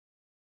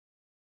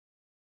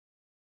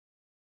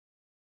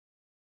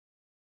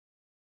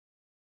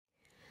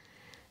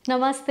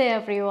Namaste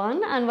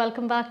everyone and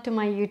welcome back to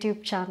my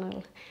YouTube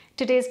channel.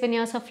 Today's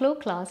Vinyasa Flow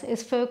class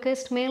is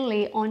focused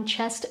mainly on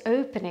chest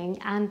opening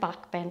and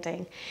back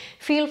bending.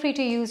 Feel free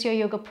to use your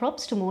yoga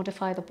props to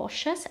modify the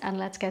postures and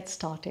let's get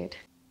started.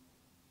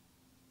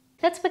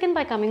 Let's begin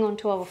by coming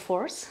onto our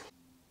fours,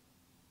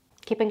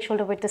 keeping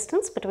shoulder width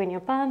distance between your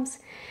palms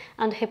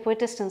and hip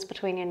width distance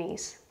between your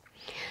knees.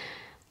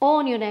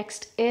 On your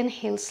next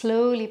inhale,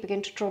 slowly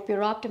begin to drop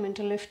your abdomen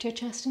to lift your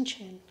chest and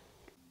chin.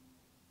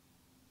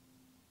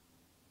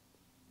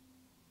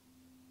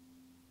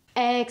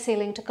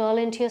 Exhaling to curl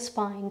into your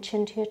spine,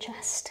 chin to your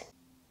chest.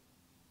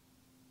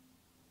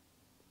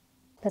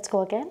 Let's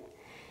go again.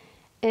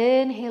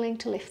 Inhaling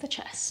to lift the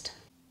chest.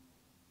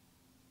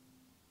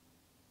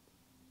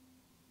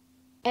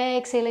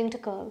 Exhaling to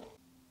curl.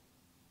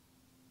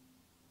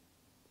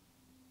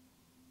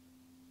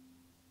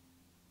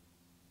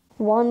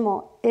 One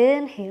more.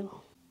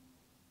 Inhale.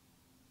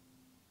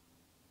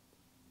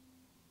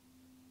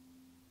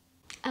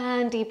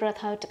 And deep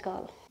breath out to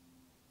curl.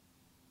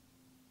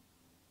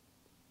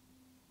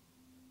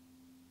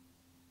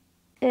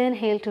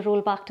 Inhale to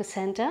roll back to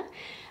center.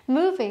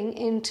 Moving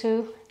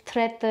into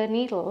thread the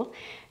needle,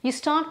 you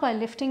start by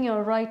lifting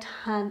your right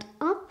hand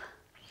up,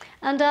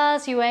 and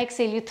as you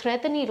exhale, you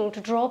thread the needle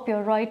to drop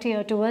your right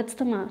ear towards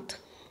the mat.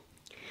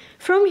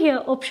 From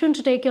here, option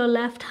to take your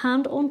left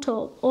hand on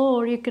top,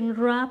 or you can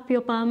wrap your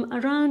palm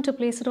around to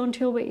place it onto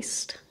your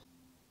waist.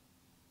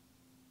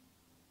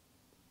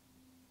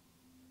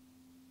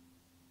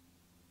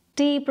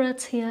 Deep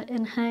breaths here,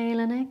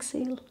 inhale and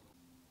exhale.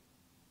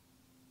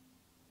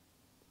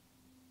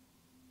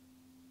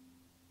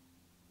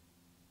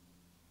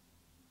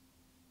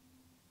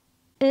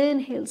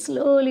 Inhale,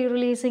 slowly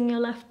releasing your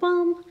left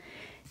palm.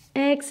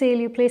 Exhale,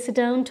 you place it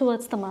down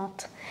towards the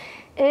mat.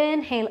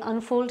 Inhale,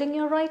 unfolding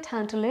your right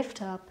hand to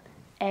lift up.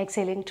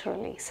 Exhaling to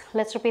release.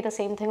 Let's repeat the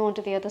same thing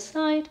onto the other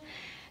side.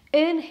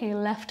 Inhale,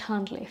 left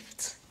hand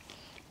lifts.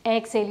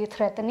 Exhale, you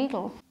thread the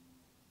needle.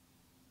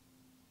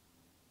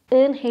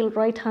 Inhale,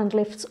 right hand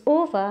lifts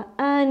over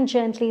and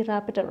gently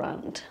wrap it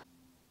around.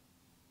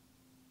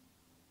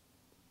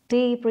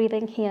 Deep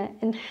breathing here.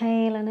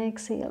 Inhale and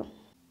exhale.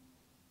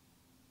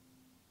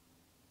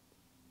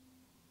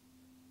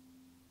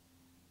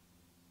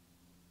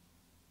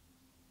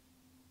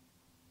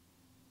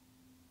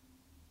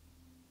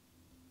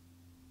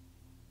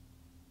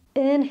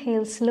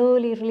 Inhale,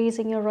 slowly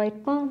releasing your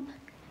right palm.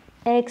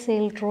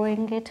 Exhale,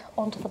 drawing it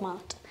onto the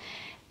mat.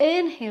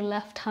 Inhale,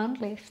 left hand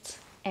lifts.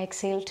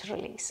 Exhale to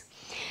release.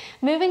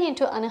 Moving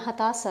into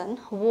Anahata,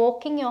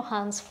 walking your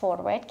hands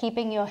forward,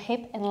 keeping your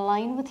hip in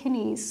line with your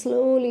knees.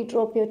 Slowly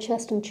drop your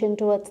chest and chin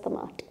towards the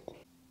mat.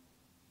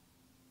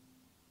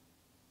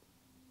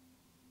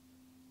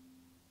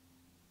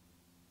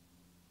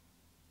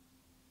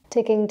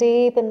 Taking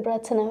deep in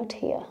breaths in out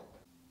here.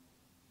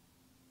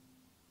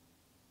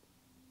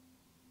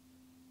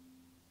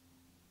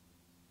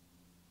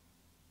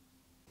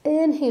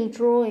 Inhale,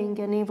 drawing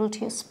your navel to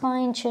your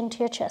spine, chin to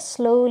your chest.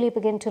 Slowly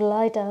begin to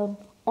lie down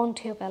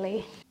onto your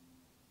belly.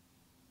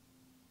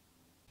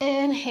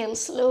 Inhale,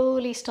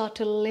 slowly start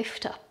to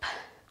lift up.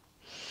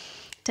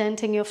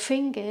 Tenting your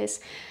fingers.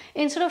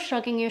 Instead of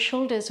shrugging your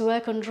shoulders,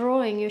 work on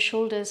drawing your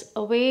shoulders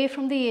away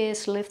from the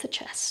ears to lift the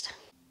chest.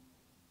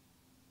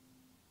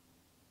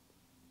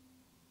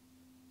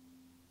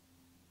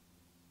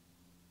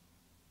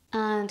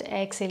 And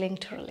exhaling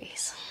to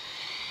release.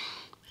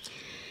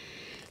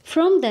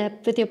 From there,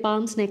 with your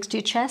palms next to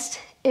your chest,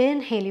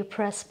 inhale, you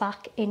press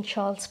back in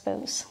child's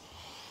pose.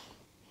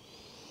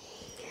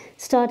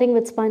 Starting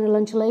with spinal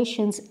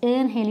undulations,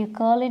 inhale, you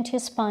curl into your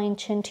spine,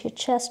 chin to your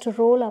chest to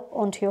roll up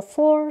onto your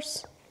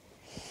fours.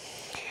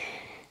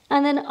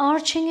 And then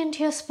arching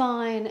into your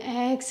spine,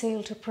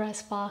 exhale to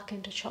press back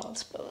into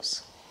child's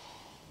pose.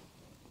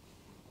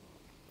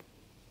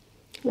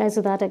 Let's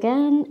do that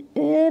again,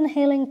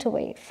 inhaling to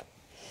wave.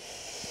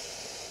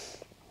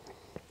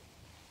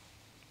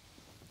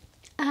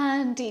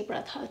 And deep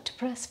breath out to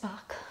press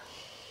back.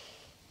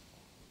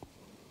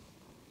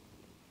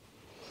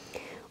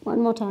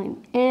 One more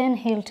time.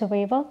 Inhale to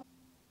wave up.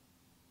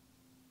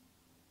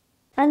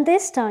 And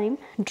this time,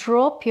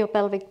 drop your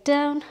pelvic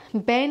down,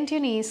 bend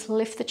your knees,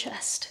 lift the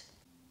chest.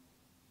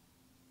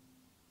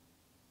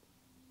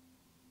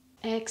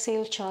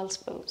 Exhale, child's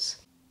pose.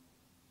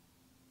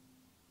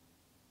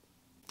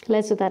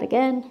 Let's do that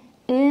again.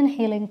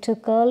 Inhaling to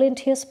curl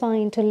into your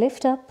spine to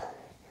lift up.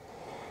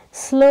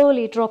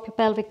 Slowly drop your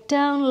pelvic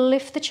down,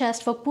 lift the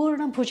chest for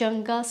Purna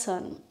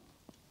Bhujangasana.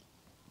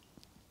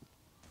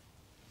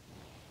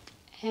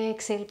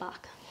 Exhale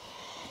back.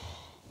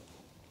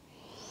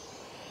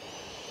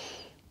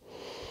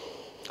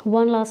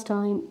 One last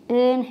time,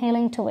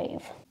 inhaling to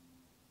wave.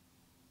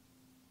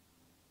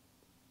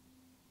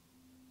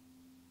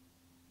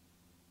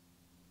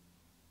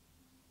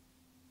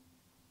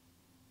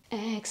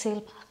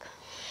 Exhale back.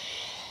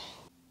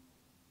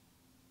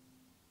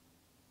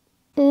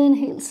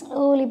 Inhale,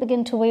 slowly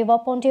begin to wave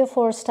up onto your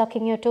fours,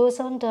 tucking your toes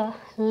under.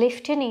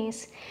 Lift your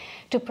knees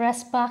to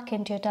press back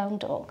into your down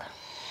dog.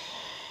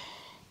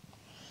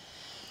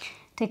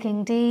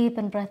 Taking deep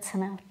in breaths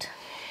in out.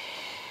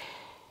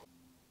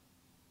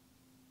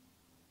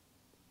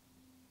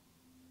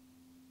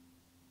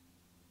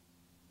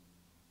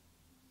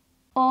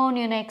 On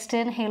your next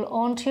inhale,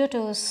 onto your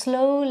toes,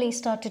 slowly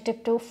start to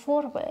tiptoe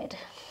forward.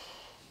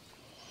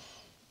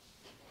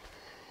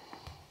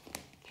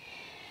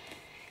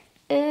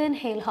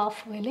 Inhale,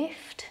 halfway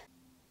lift.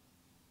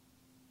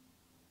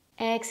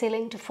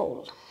 Exhaling to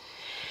fold.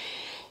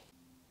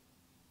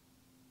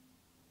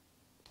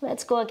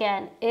 Let's go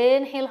again.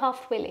 Inhale,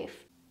 halfway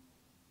lift.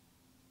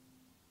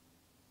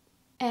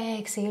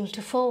 Exhale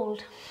to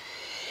fold.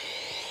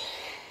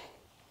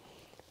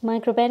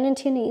 Micro bend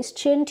into your knees,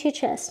 chin to your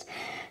chest.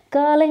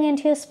 Curling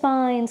into your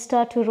spine,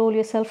 start to roll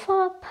yourself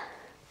up.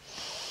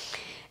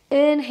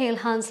 Inhale,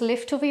 hands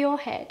lift over your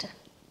head.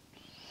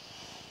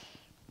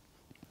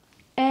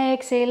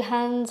 Exhale,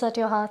 hands at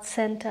your heart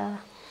center.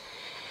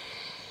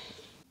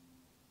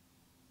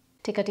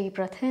 Take a deep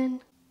breath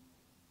in.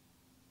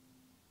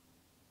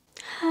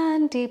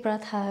 And deep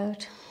breath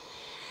out.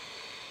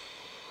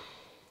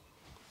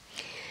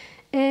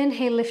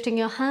 Inhale, lifting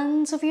your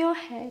hands over your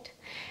head.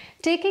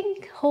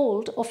 Taking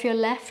hold of your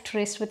left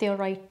wrist with your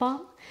right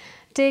palm.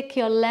 Take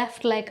your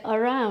left leg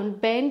around,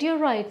 bend your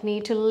right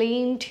knee to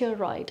lean to your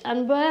right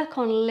and work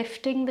on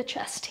lifting the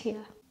chest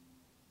here.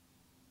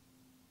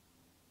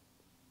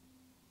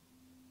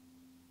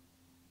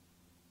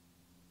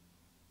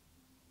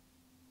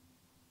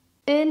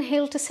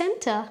 Inhale to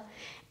center,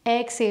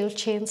 exhale,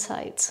 chain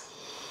sides.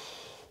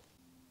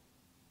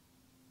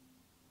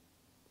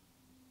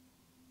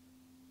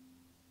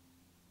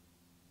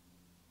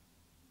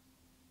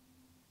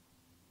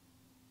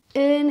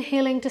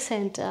 Inhaling to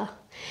center.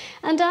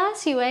 And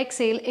as you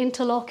exhale,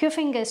 interlock your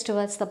fingers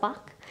towards the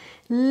back.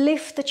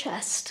 Lift the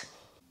chest.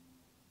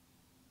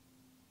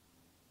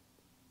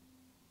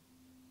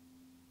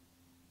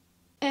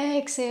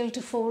 Exhale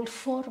to fold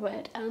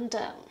forward and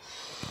down.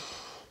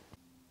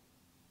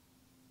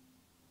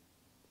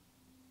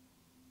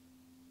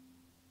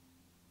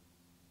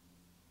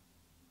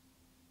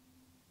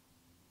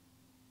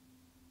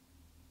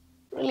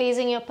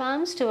 Releasing your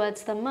palms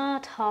towards the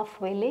mat,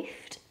 halfway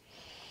lift.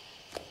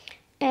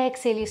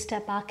 Exhale, you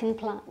step back in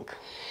plank.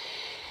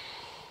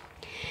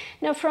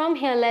 Now from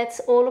here, let's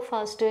all of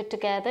us do it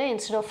together.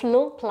 Instead of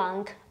low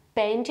plank,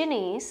 bend your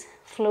knees,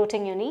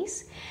 floating your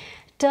knees.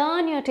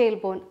 Turn your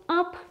tailbone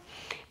up.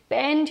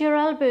 Bend your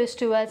elbows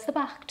towards the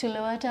back to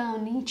lower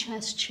down, knee,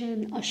 chest,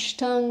 chin,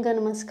 Ashtanga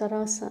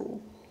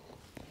Namaskarasana.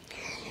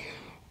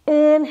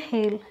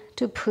 Inhale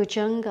to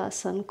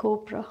Bhujangasana,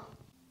 Cobra.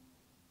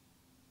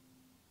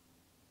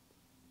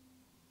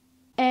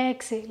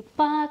 Exhale,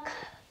 back,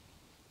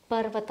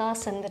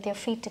 Parvatasana with your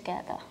feet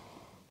together.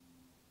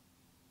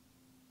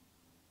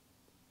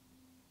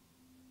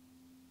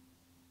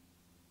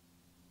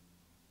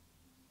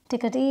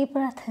 Take a deep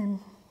breath in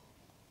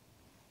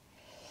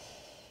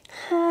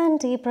and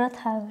deep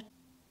breath out.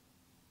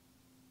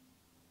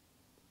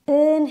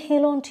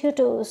 Inhale onto your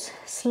toes,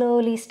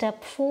 slowly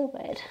step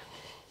forward,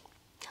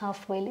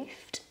 halfway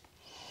lift.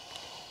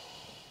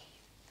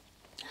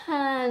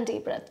 And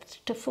deep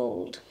breath to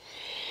fold.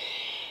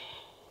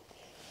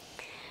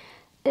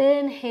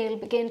 Inhale,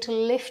 begin to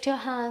lift your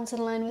hands in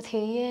line with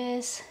your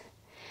ears.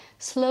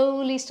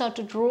 Slowly start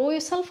to draw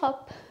yourself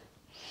up.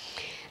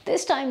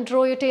 This time,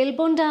 draw your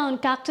tailbone down,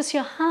 cactus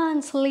your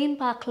hands, lean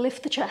back,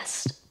 lift the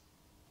chest.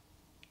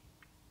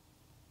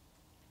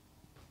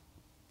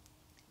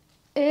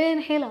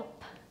 Inhale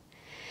up.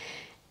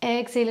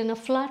 Exhale in a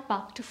flat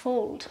back to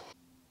fold.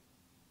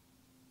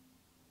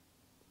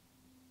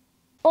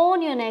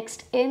 On your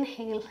next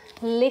inhale,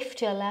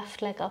 lift your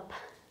left leg up,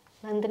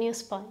 lengthen your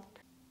spine.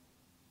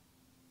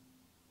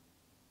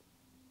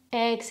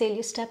 Exhale,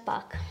 you step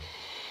back.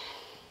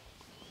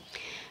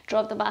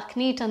 Drop the back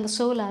knee, turn the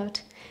sole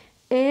out.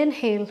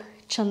 Inhale,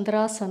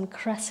 Chandrasana,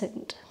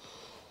 crescent.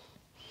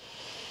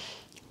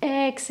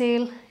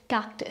 Exhale,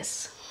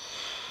 cactus.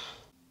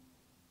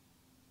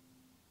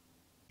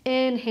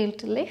 Inhale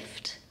to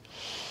lift.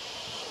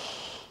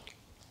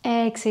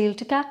 Exhale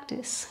to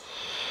cactus.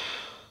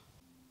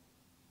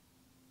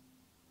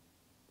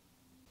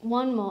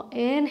 One more,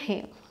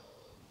 inhale.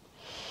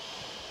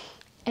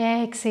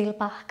 Exhale,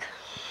 back.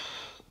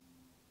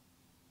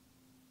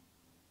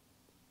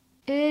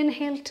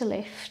 Inhale to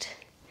lift.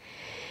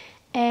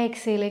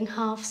 Exhaling,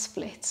 half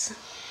splits.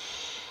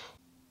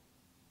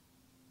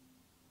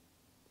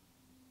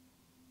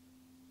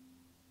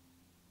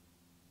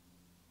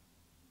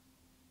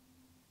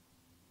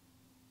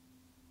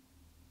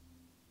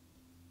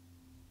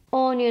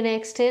 On your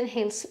next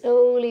inhale,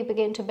 slowly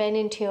begin to bend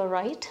into your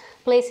right,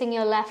 placing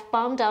your left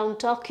palm down,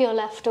 tuck your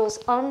left toes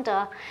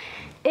under.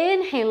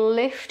 Inhale,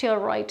 lift your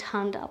right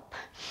hand up.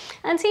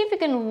 And see if you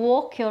can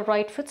walk your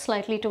right foot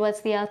slightly towards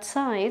the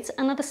outsides,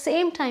 and at the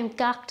same time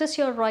cactus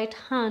your right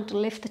hand to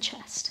lift the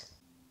chest.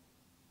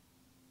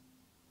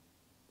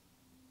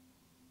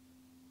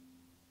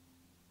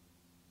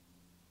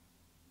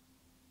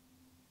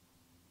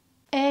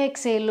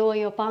 Exhale, lower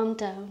your palm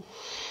down.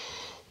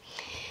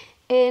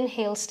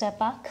 Inhale, step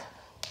back.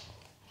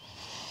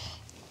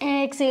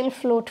 Exhale,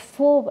 float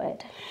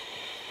forward.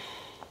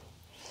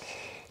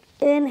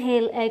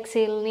 Inhale,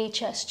 exhale, knee,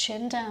 chest,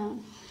 chin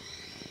down.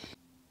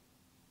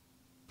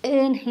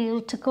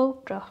 Inhale to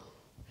Cobra.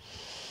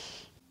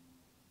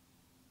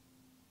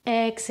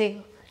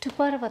 Exhale to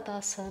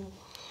Parvatasana.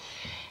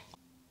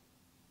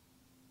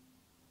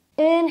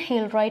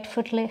 Inhale, right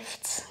foot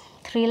lifts.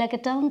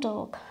 Three-legged down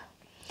dog.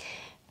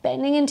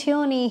 Bending into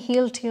your knee,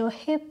 heel to your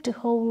hip to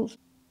hold.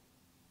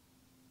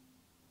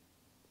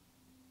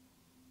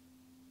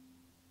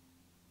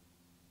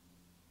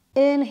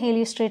 Inhale,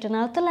 you straighten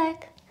out the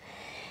leg.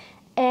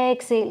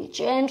 Exhale,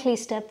 gently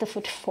step the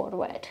foot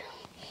forward.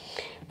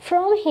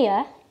 From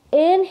here,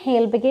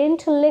 inhale, begin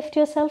to lift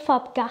yourself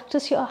up,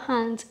 cactus your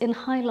hands in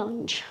high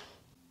lunge.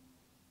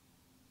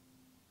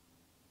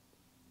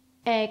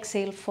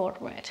 Exhale,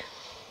 forward.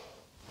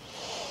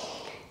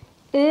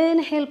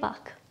 Inhale,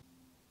 back.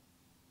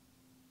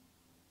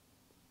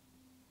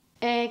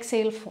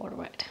 Exhale,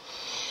 forward.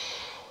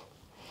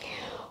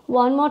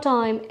 One more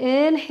time,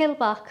 inhale,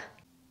 back.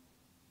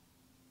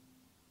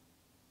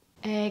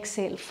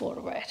 Exhale,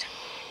 forward.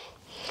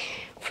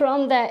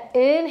 From there,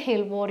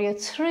 inhale, warrior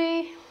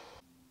three.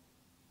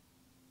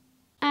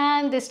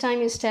 And this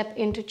time you step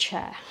into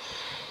chair.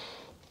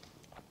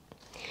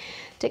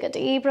 Take a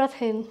deep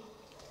breath in.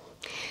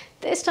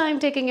 This time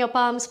taking your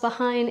palms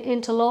behind,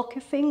 interlock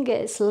your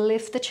fingers,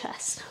 lift the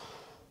chest.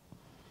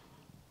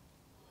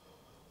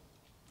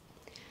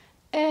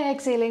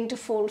 Exhaling to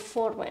fold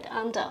forward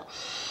and down.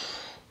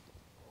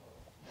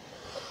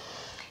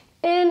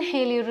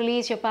 Inhale, you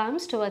release your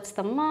palms towards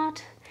the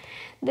mat.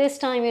 This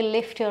time you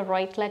lift your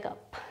right leg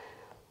up.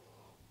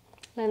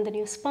 Lengthen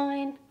your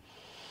spine.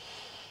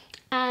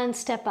 And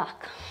step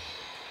back.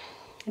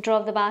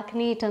 Drop the back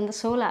knee, turn the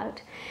sole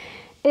out.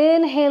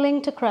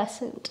 Inhaling to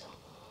crescent.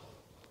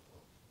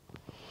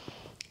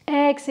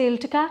 Exhale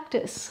to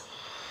cactus.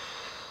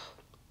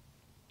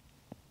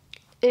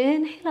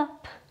 Inhale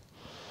up.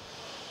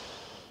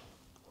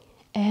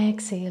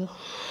 Exhale.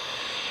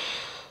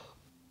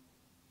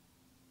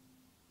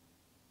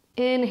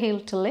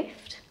 Inhale to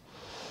lift.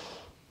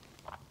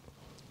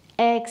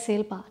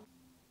 Exhale back.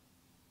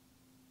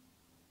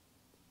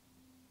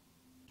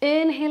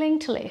 Inhaling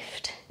to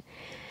lift.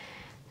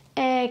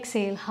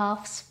 Exhale,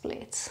 half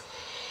splits.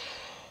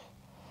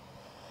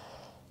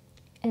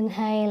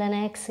 Inhale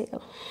and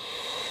exhale.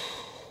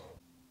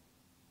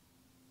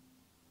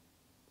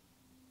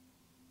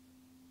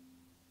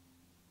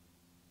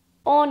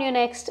 On your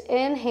next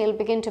inhale,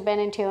 begin to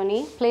bend into your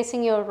knee,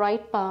 placing your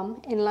right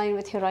palm in line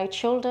with your right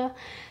shoulder.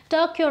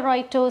 Tuck your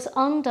right toes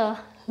under,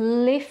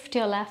 lift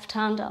your left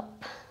hand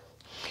up.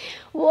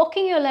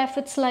 Walking your left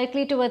foot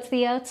slightly towards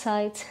the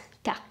outsides,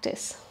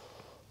 cactus.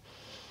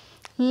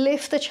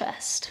 Lift the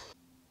chest.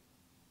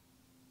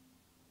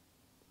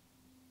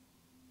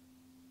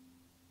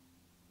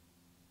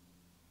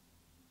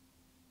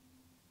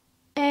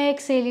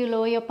 Exhale, you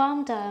lower your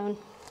palm down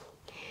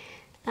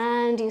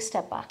and you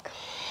step back.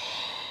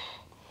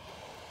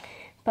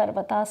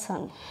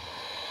 Parvatasana.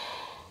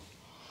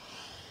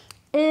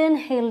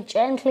 Inhale,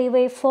 gently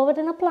wave forward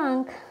in a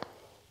plank.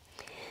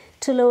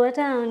 To lower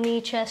down,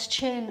 knee, chest,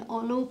 chin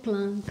or low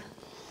plank.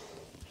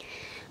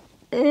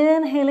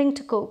 Inhaling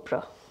to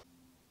Cobra.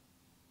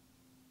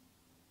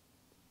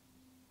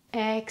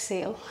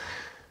 Exhale,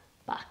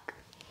 back.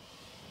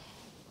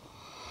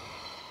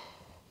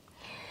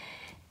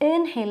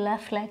 Inhale,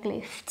 left leg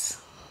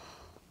lifts.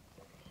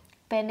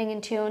 Bending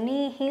into your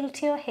knee, heel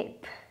to your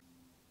hip.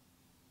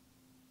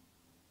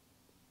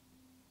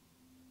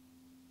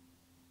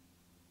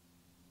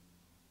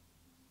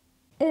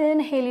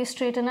 Inhale, you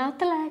straighten out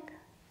the leg.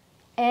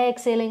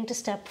 Exhaling to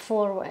step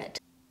forward.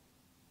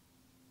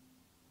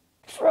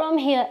 From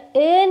here,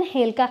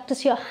 inhale,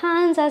 cactus your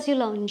hands as you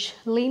lunge.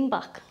 Lean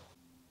back.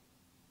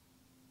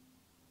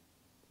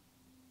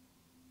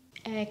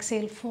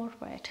 Exhale,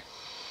 forward.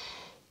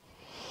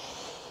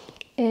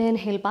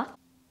 Inhale, back.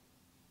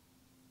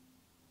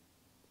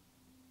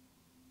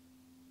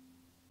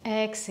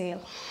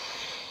 Exhale.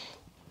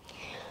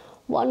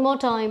 One more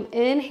time.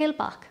 Inhale,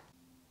 back.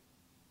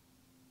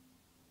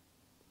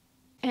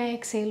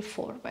 Exhale,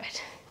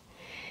 forward.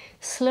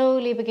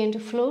 Slowly begin to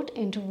float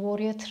into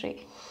warrior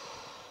three.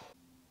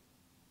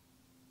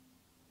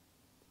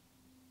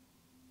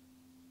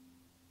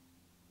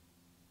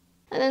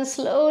 And then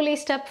slowly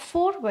step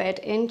forward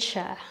in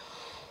chair.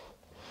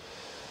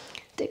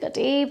 Take a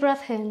deep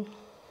breath in.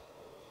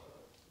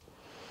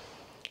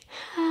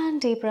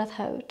 And deep breath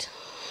out.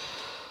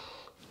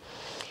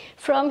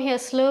 From here,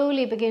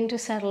 slowly begin to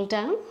settle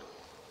down.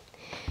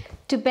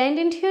 To bend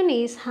into your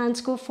knees,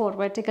 hands go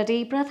forward. Take a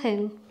deep breath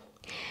in.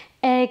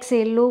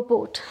 Exhale, low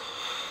boat.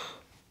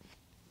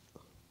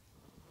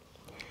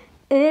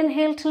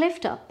 Inhale to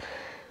lift up.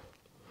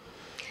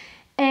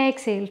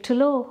 Exhale to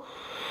low.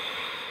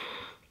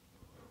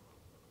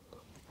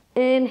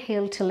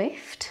 Inhale to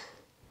lift.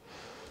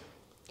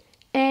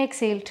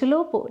 Exhale to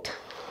low boat.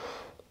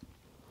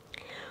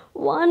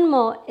 One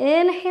more.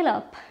 Inhale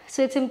up.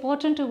 So it's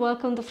important to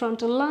work on the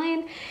frontal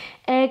line.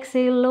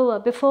 Exhale, lower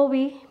before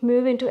we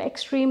move into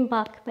extreme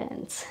back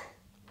bends.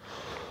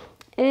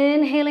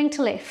 Inhaling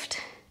to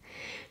lift.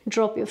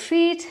 Drop your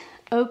feet,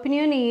 open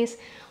your knees,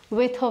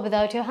 with or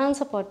without your hand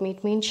support,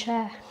 meet me in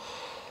chair.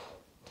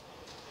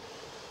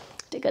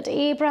 Take a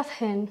deep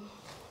breath in.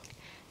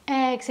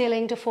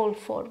 Exhaling to fold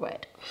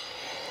forward.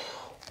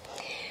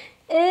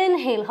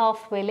 Inhale,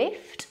 halfway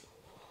lift.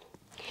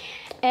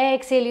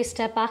 Exhale, you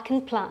step back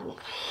in plank.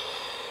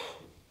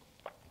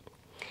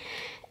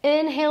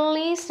 Inhale,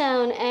 knees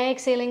down,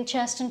 exhaling,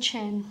 chest and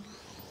chin.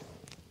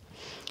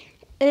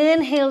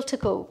 Inhale to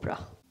cobra.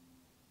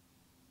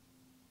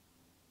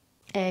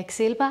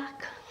 Exhale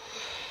back.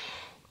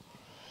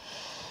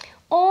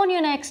 On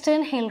your next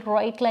inhale,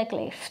 right leg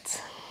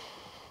lifts.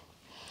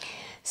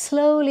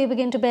 Slowly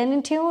begin to bend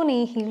into your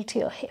knee, heel to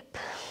your hip.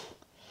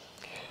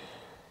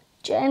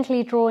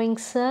 Gently drawing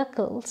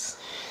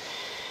circles.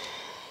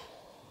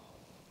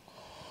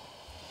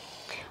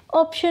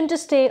 Option to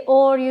stay,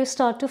 or you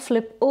start to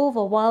flip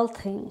over while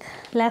think.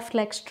 Left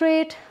leg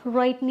straight,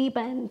 right knee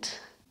bent.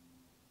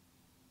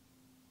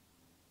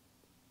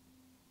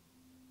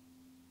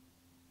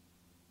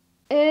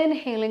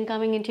 Inhaling,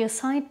 coming into your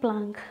side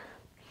plank.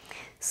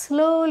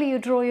 Slowly you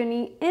draw your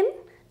knee in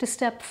to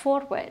step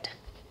forward.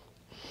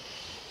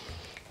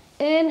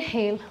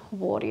 Inhale,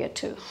 warrior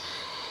two.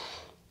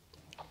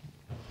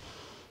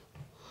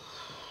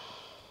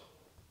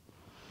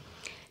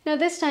 Now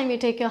this time you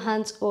take your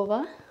hands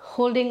over,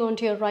 holding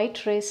onto your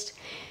right wrist,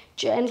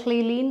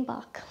 gently lean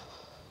back.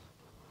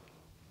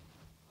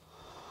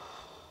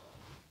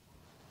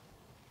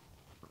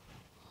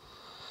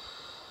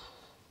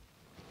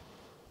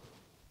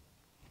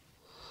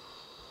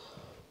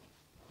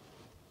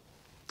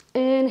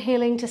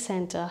 Inhaling to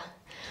center.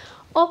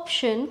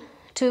 Option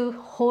to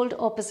hold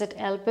opposite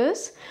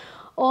elbows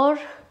or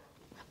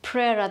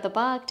prayer at the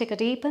back. Take a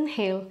deep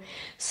inhale.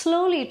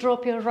 Slowly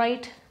drop your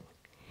right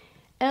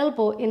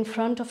elbow in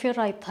front of your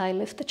right thigh.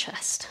 Lift the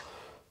chest.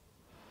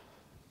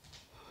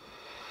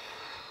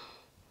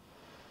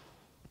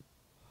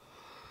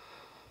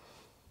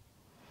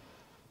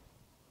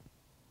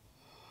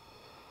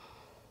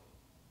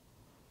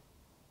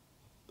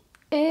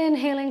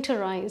 Inhaling to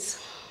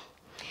rise.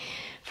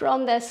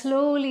 From there,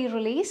 slowly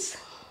release.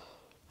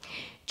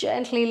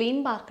 Gently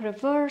lean back,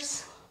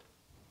 reverse.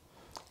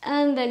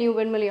 And then you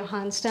windmill your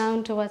hands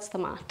down towards the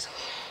mat.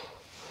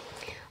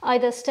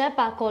 Either step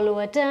back or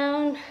lower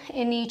down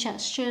in knee,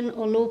 chest, chin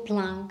or low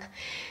plank.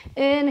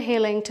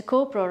 Inhaling to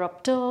cobra or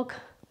up dog.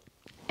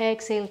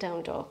 Exhale,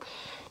 down dog.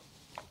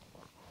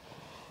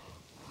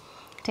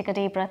 Take a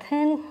deep breath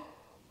in.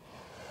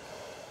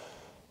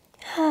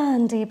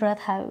 And deep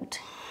breath out.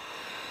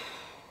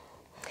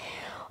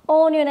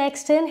 On your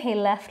next inhale,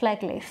 left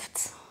leg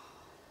lifts.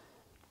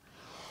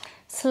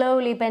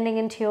 Slowly bending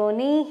into your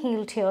knee,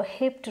 heel to your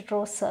hip to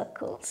draw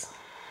circles.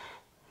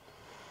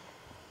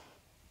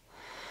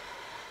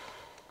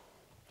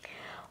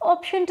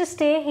 Option to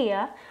stay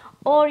here,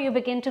 or you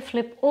begin to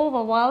flip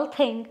over while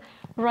think.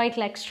 Right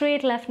leg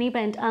straight, left knee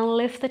bent, and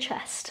lift the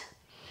chest.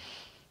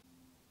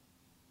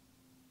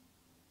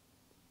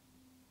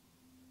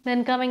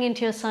 Then coming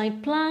into your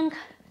side plank,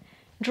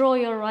 draw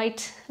your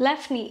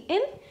left knee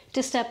in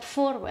to step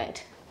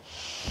forward.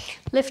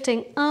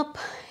 Lifting up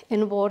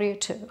in warrior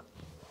two.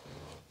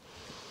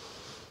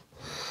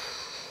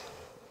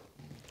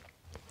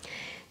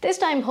 This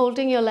time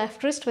holding your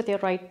left wrist with your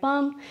right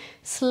palm,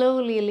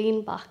 slowly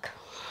lean back.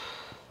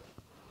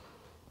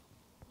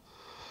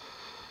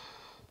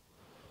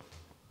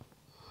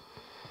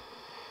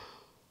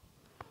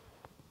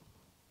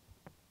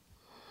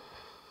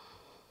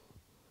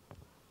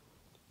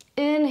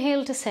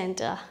 Inhale to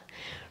center.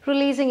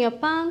 Releasing your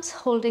palms,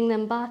 holding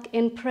them back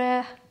in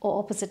prayer or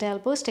opposite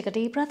elbows. Take a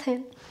deep breath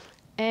in.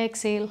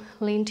 Exhale,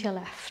 lean to your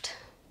left.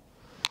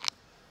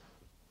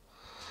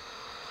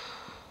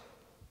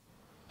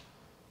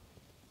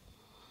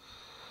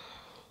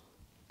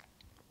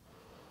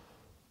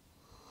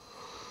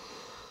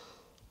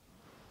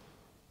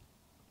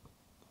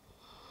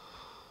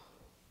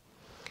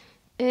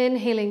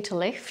 Inhaling to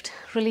lift.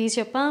 Release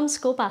your palms,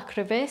 go back,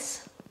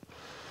 reverse.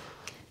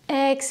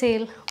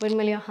 Exhale,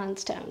 windmill your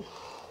hands down.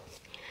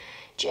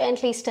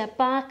 Gently step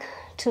back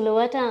to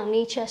lower down,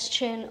 knee, chest,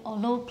 chin or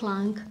low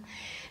plank.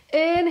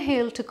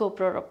 Inhale to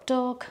cobra up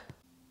dog.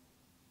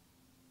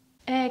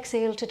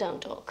 Exhale to down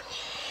dog.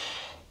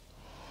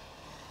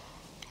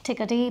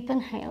 Take a deep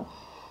inhale.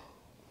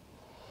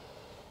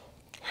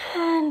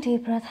 And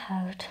deep breath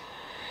out.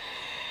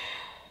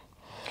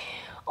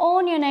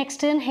 On your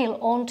next inhale,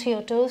 onto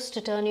your toes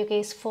to turn your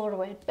gaze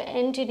forward.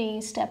 Bend your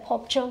knees, step,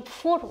 hop, jump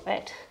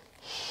forward.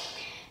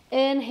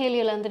 Inhale,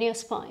 you lengthen your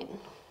spine.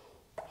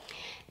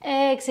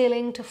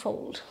 Exhaling to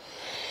fold.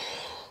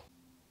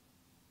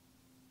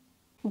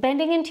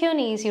 Bending into your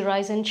knees, you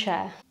rise in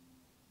chair.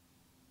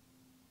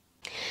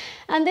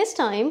 And this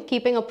time,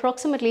 keeping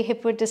approximately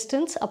hip width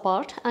distance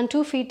apart and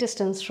 2 feet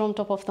distance from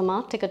top of the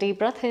mat, take a deep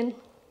breath in.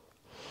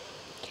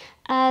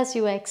 As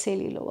you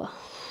exhale, you lower.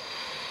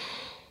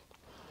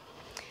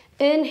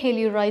 Inhale,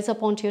 you rise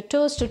up onto your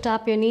toes to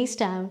tap your knees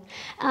down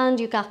and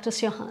you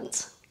cactus your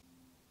hands.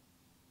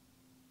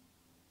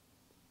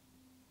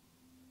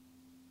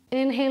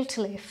 Inhale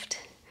to lift.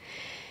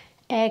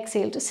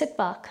 Exhale to sit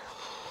back.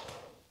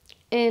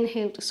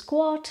 Inhale to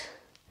squat.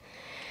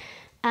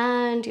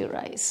 And you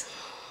rise.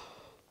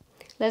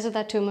 Let's do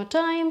that 2 more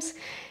times.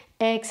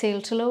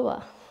 Exhale to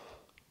lower.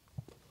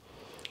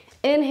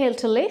 Inhale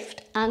to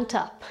lift and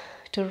tap.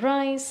 To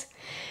rise.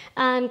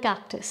 And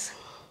cactus.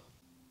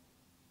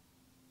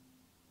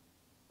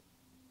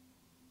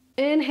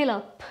 Inhale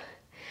up.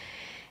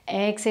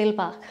 Exhale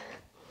back.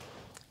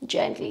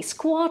 Gently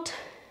squat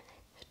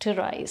to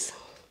rise.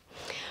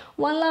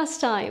 One last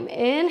time.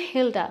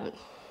 Inhale down.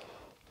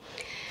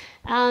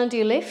 And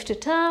you lift to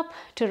tap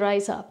to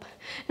rise up.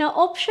 Now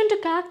option to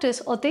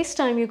cactus, or this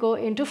time you go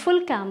into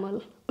full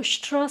camel,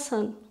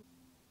 Ustrasana.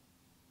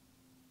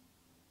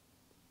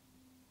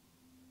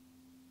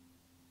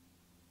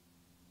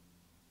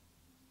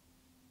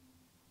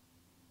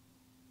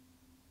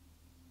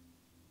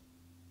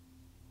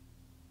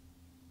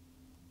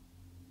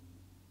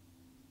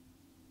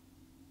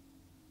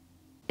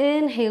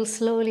 Inhale,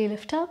 slowly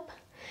lift up.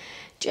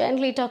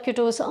 Gently tuck your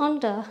toes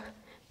under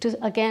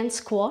to again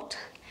squat.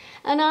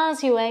 And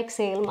as you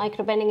exhale,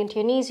 micro bending into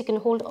your knees, you can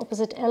hold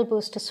opposite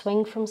elbows to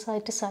swing from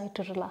side to side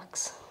to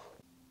relax.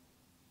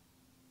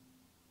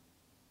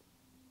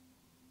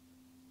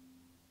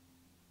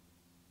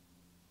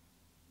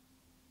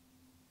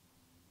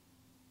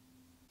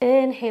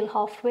 Inhale,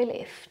 halfway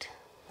lift.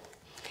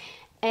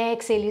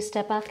 Exhale, you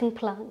step back in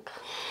plank.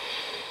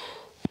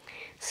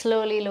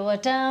 Slowly lower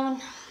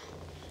down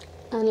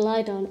and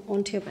lie down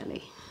onto your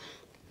belly.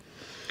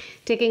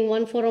 Taking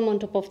one forearm on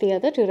top of the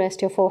other to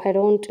rest your forehead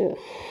onto.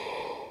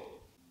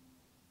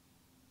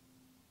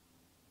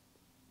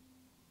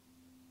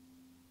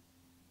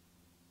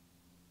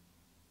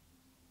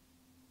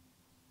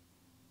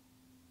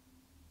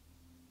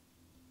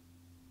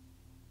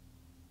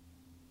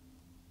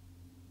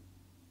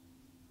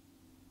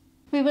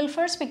 We will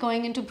first be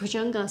going into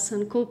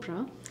Bhujangasana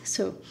Cobra.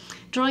 So,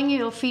 drawing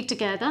your feet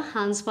together,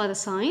 hands by the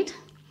side.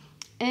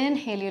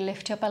 Inhale, you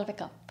lift your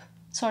pelvic up.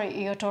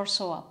 Your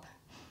torso up.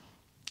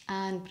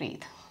 And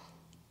breathe.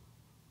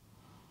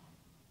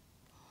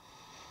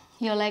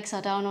 Your legs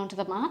are down onto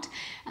the mat.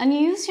 And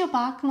use your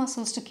back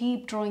muscles to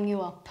keep drawing you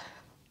up.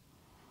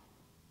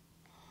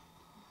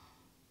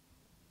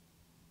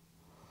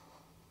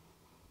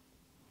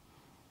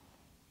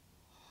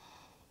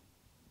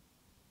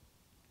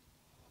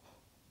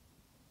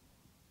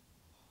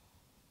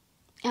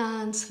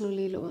 And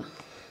slowly lower.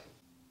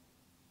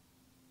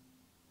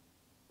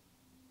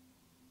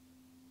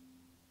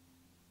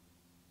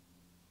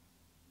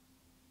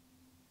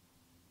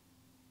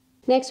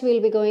 Next,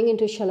 we'll be going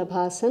into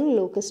Shalabhasana,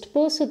 locust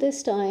pose. So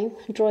this time,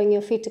 drawing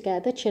your feet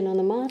together, chin on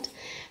the mat,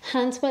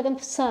 hands by the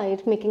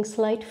side, making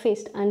slight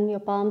fist, and your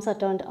palms are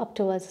turned up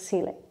towards the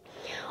ceiling.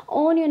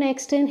 On your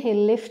next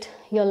inhale, lift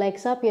your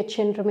legs up, your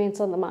chin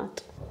remains on the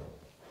mat.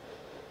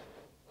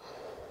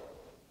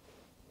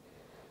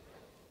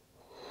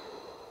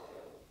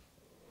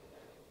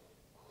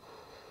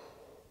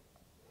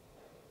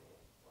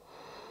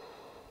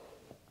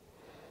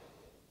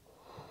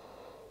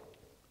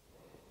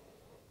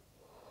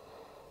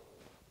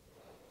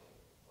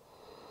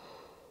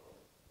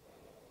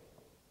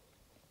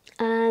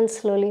 And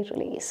slowly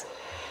release.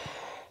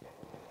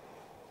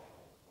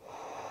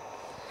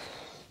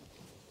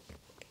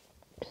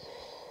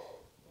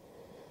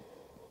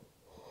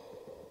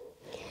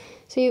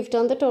 So you've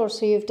done the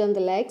torso, you've done the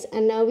legs,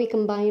 and now we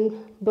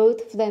combine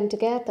both of them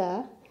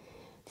together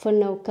for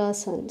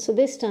Naukasana. So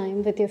this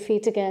time with your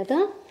feet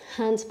together,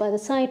 hands by the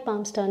side,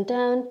 palms turned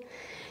down.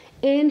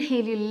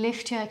 Inhale, you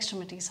lift your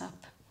extremities up.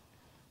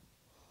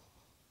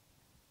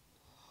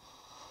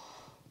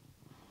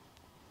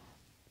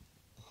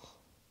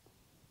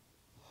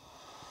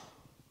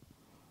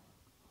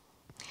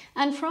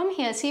 And from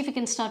here, see if you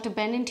can start to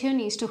bend into your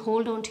knees to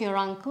hold on to your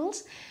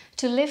ankles,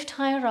 to lift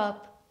higher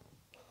up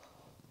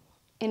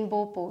in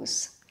bow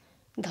pose,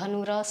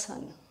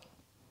 Dhanurasana.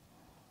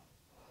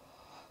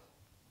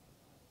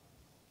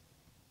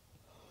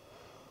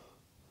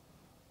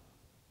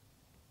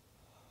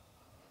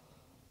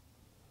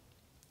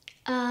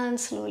 And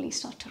slowly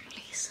start to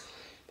release.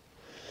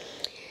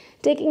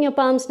 Taking your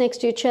palms next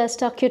to your chest,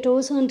 tuck your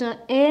toes under.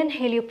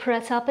 Inhale, you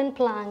press up in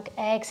plank,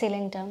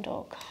 exhaling down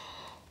dog.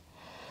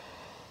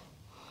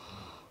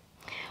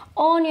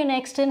 On your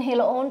next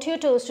inhale, onto your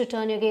toes to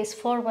turn your gaze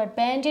forward.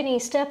 Bend your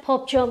knees, step,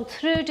 hop, jump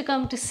through to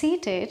come to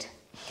seated.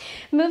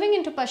 Moving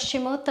into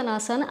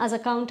Paschimottanasana as a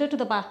counter to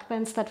the back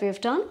bends that we've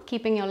done.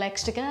 Keeping your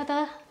legs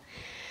together.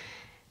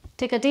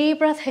 Take a deep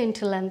breath in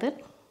to lengthen.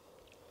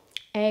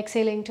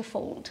 Exhaling to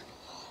fold.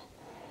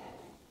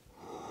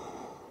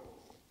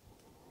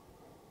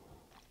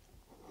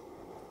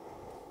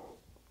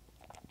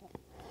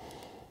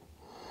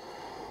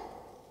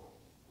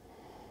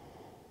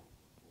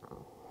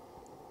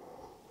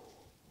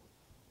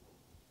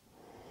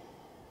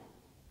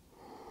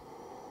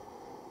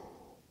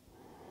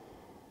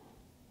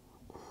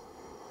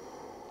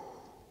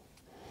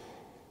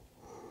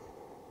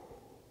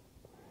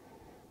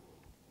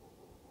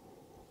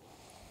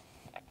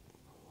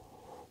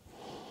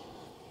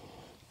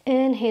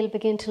 Inhale,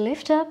 begin to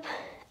lift up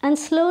and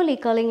slowly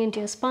curling into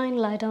your spine,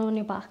 lie down on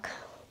your back.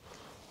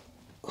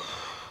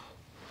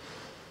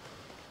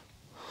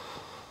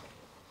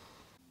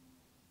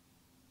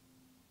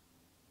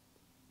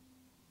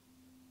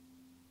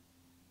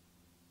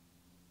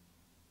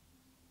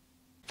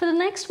 For the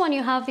next one,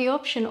 you have the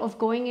option of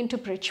going into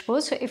bridge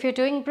pose. So if you're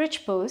doing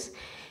bridge pose,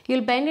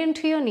 you'll bend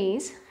into your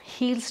knees,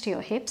 heels to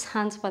your hips,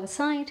 hands by the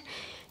side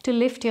to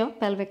lift your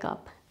pelvic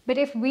up. But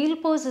if wheel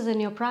pose is in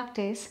your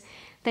practice,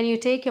 then you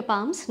take your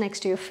palms next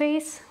to your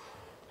face,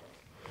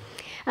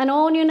 and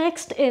on your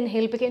next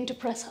inhale, begin to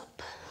press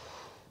up.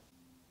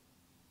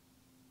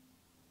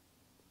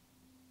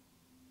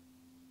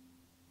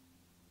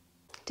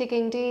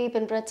 Taking deep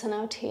in breaths in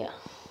out here.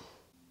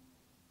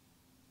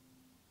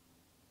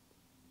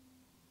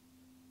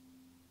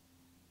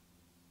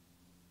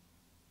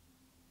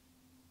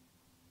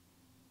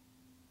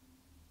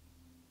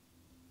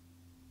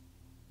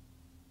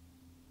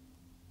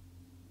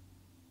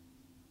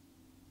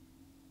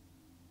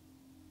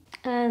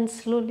 And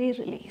slowly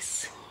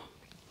release.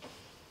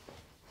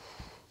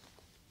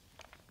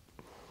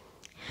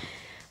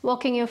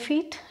 Walking your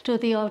feet to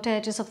the outer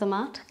edges of the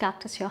mat,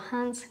 cactus your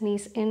hands,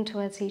 knees in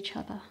towards each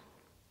other.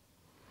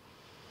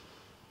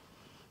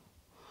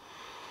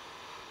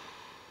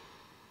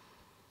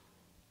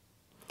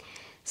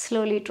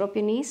 Slowly drop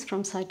your knees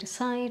from side to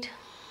side.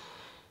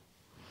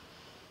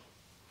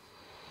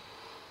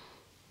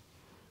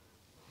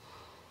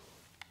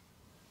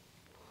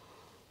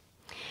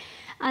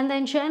 And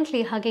then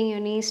gently hugging your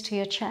knees to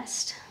your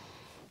chest.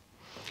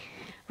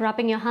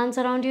 Wrapping your hands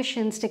around your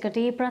shins, take a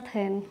deep breath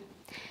in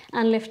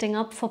and lifting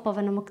up for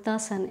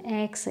Pavanamuktasana,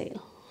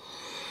 exhale.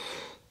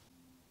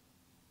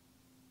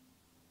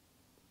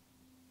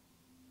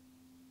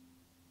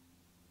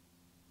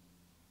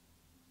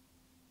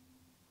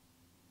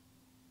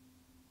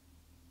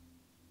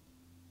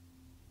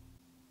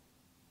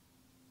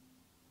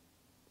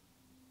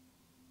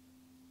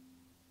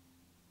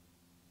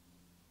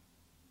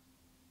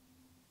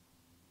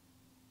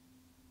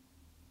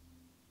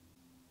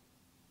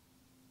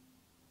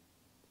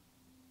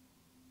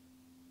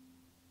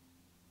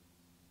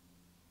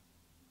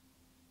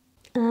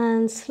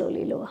 And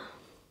slowly lower.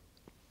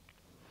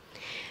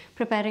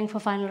 Preparing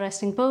for final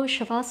resting pose,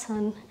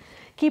 Shavasana,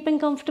 keeping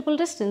comfortable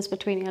distance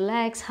between your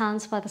legs,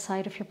 hands by the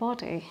side of your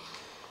body,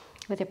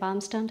 with your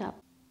palms turned up.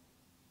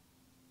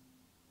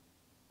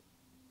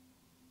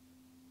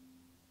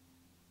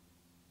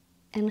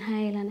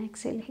 Inhale and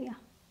exhale here.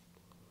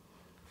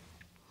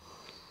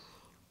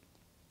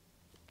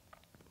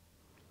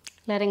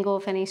 Letting go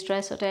of any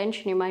stress or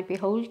tension you might be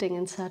holding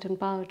in certain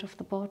part of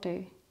the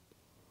body.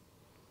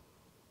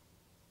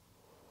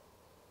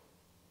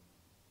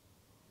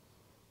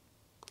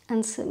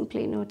 And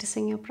simply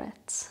noticing your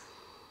breaths.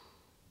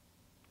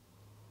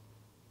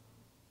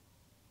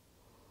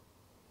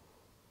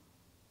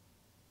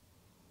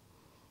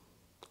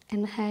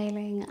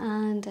 Inhaling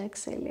and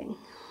exhaling.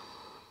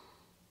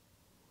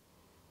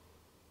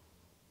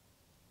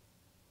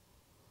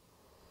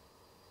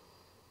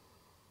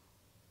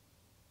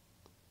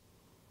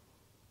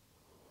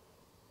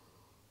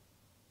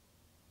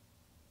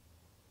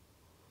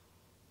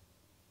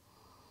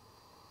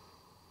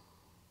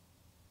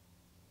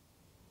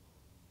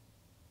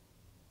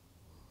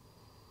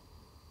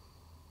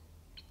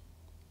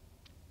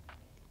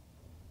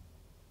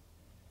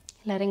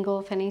 Letting go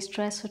of any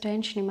stress or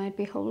tension you might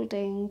be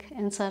holding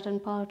in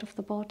certain part of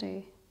the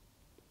body.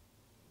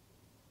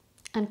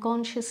 And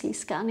consciously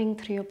scanning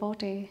through your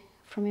body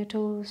from your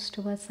toes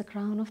towards the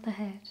crown of the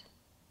head.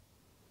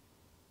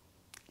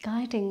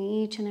 Guiding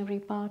each and every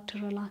part to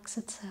relax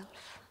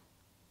itself.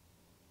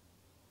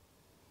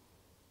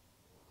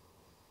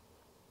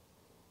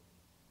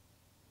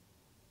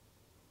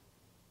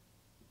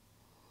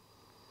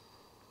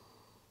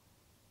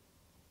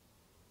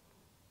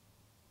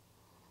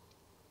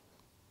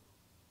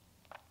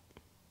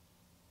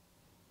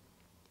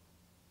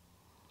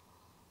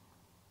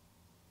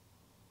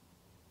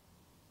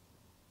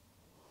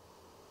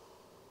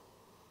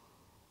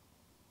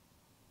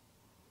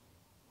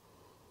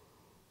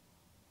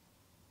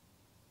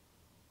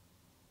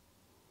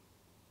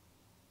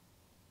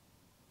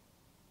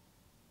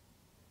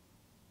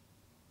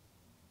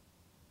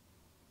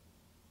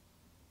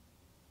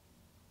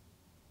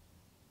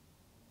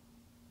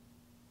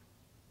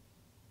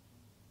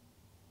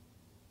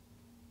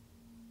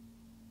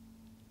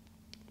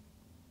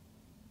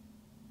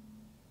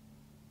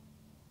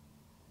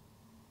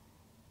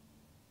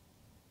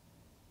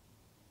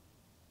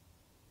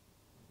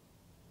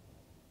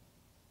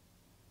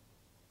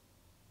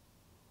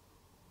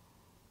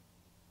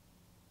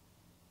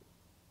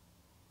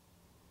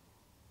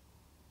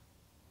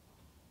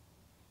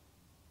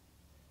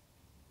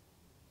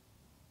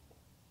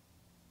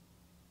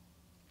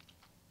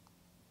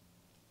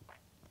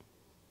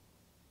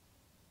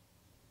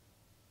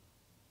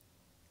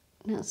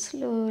 Now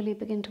slowly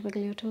begin to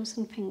wiggle your toes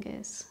and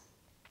fingers.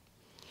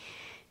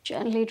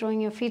 Gently drawing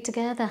your feet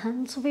together,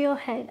 hands over your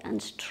head,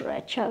 and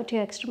stretch out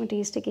your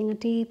extremities, taking a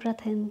deep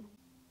breath in.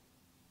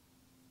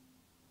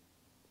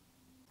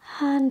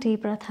 And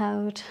deep breath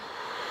out.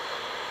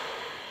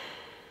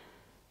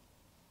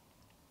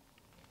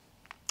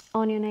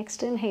 On your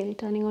next inhale,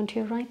 turning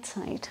onto your right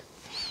side.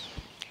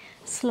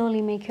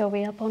 Slowly make your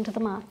way up onto the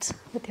mat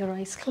with your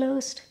eyes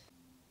closed.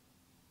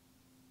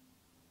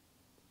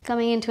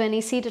 Coming into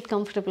any seated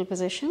comfortable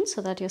position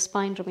so that your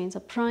spine remains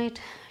upright,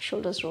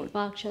 shoulders rolled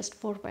back, chest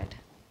forward.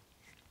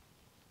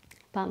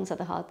 Palms at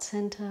the heart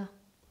center.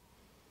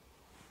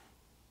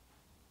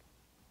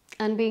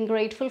 And being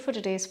grateful for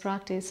today's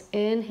practice,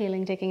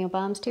 inhaling, taking your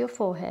palms to your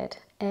forehead,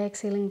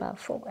 exhaling, bow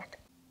forward.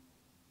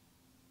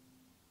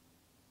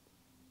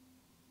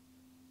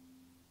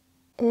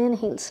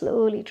 Inhale,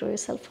 slowly draw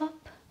yourself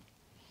up.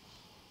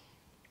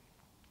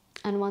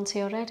 And once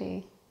you're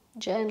ready,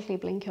 gently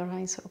blink your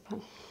eyes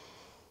open.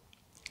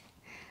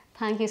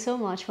 Thank you so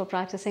much for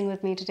practicing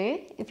with me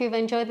today. If you've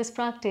enjoyed this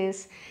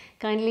practice,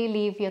 kindly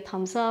leave your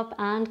thumbs up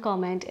and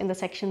comment in the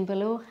section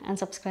below and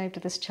subscribe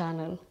to this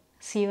channel.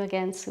 See you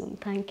again soon.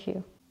 Thank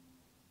you.